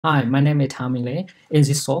Hi, my name is Thao Minh. In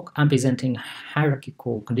this talk, I'm presenting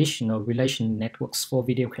hierarchical conditional relation networks for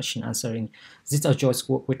video question answering. This is a joint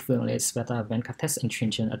work with Vuong, Svetha Venkatesh and Truyen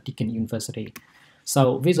Tran at Deakin University.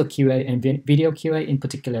 So VideoQA and VideoQA in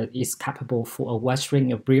particular is capable for a wide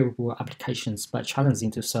range of real-world applications but challenging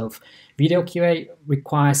to solve. VideoQA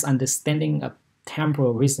requires understanding of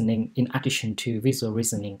temporal reasoning in addition to visual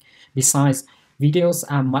reasoning. Besides, videos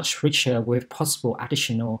are much richer with possible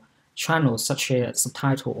additional channels such as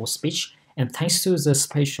subtitle or speech, and thanks to the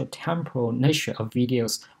spatial temporal nature of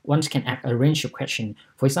videos, one can ask a range of questions.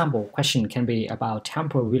 For example, question can be about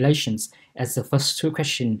temporal relations as the first two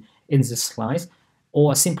questions in the slide,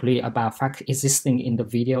 or simply about facts existing in the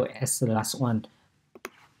video as the last one.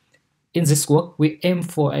 In this work, we aim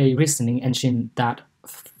for a reasoning engine that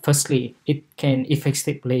firstly, it can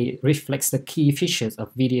effectively reflect the key features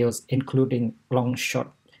of videos, including long, short,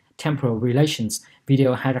 temporal relations,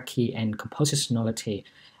 video hierarchy, and compositionality.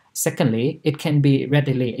 Secondly, it can be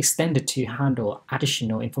readily extended to handle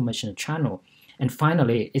additional information channel. And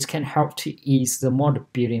finally, it can help to ease the model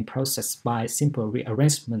building process by simple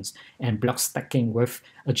rearrangements and block stacking with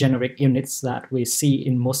generic units that we see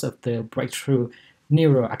in most of the breakthrough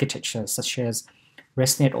neural architectures, such as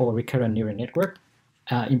ResNet or recurrent neural network.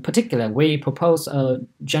 In particular, we propose a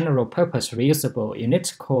general-purpose reusable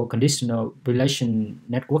unit called Conditional Relation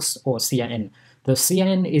Networks, or CRN. The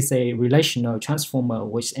CRN is a relational transformer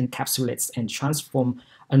which encapsulates and transforms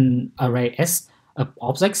an array S of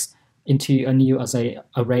objects into a new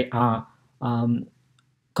array R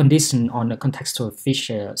conditioned on a contextual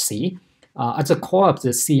feature C. At the core of the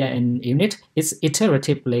CRN unit, it's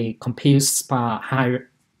iteratively computes by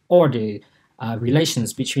higher-order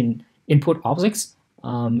relations between input objects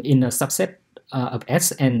in a subset of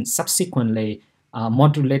S, and subsequently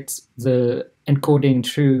modulates the encoding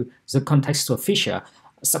through the contextual feature.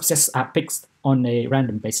 Subsets are picked on a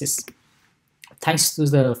random basis. Thanks to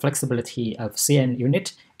the flexibility of CN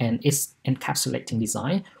unit and its encapsulating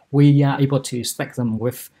design, we are able to stack them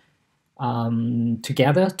with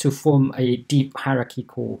together to form a deep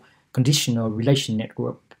hierarchical conditional relation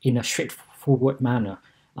network in a straightforward manner.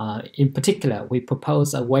 In particular, we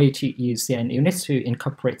propose a way to use CN units to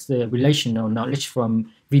incorporate the relational knowledge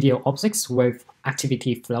from video objects with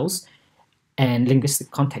activity flows and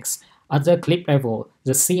linguistic context. At the clip level,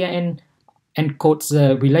 the CN encodes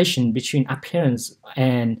the relation between appearance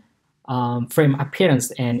and frame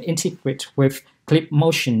appearance and integrate with clip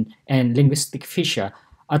motion and linguistic feature.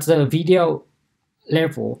 At the video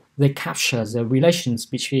level, they capture the relations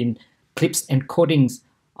between clips encodings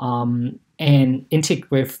and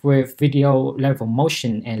integrate with video level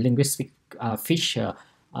motion and linguistic feature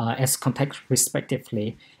as context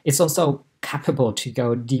respectively. It's also capable to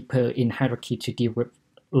go deeper in hierarchy to deal with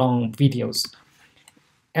long videos.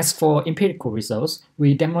 As for empirical results,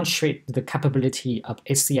 we demonstrate the capability of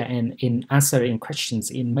SCRN in answering questions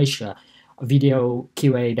in major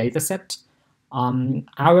VideoQA dataset.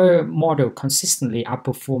 Our model consistently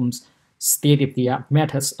outperforms state-of-the-art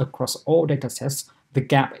methods across all datasets. The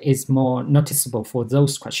gap is more noticeable for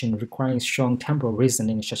those questions requiring strong temporal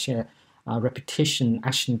reasoning, such as repetition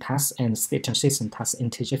action tasks and state transition tasks in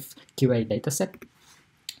TGIF-QA dataset.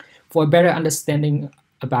 For a better understanding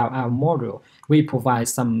about our model, we provide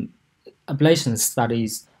some ablation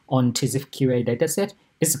studies on TGIF-QA dataset.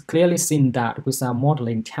 It's clearly seen that with our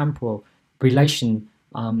modeling temporal relation,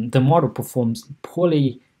 the model performs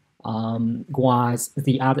poorly, while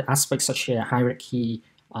the other aspects such as hierarchy,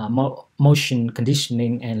 motion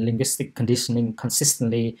conditioning, and linguistic conditioning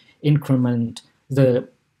consistently increment the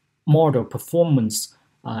model performance,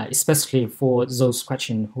 especially for those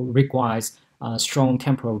questions who requires strong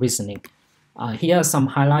temporal reasoning. Here are some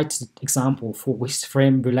highlighted examples for which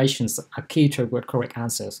frame relations are key to correct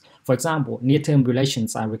answers. For example, near-term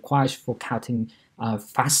relations are required for counting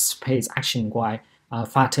fast-paced action, while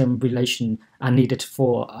far-term relations are needed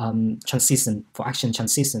for action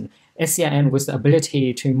transition. SCRN with the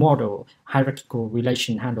ability to model hierarchical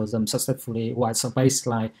relation handles them successfully, while a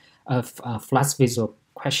baseline of flat visual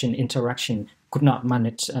question interaction could not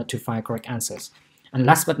manage to find correct answers. And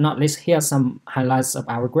last but not least, here are some highlights of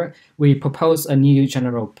our work. We propose a new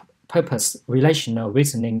general-purpose relational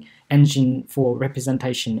reasoning engine for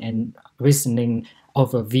representation and reasoning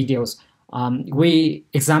over videos. We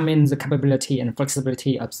examine the capability and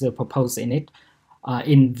flexibility of the proposed in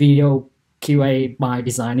VideoQA by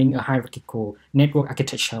designing a hierarchical network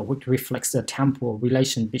architecture which reflects the temporal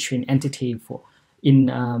relation between entity in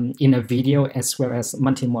a video as well as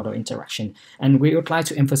multimodal interaction. And we would like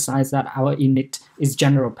to emphasize that our unit is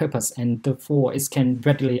general purpose and therefore it can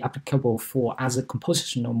readily applicable for other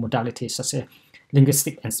compositional modalities such as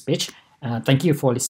linguistic and speech. Thank you for listening.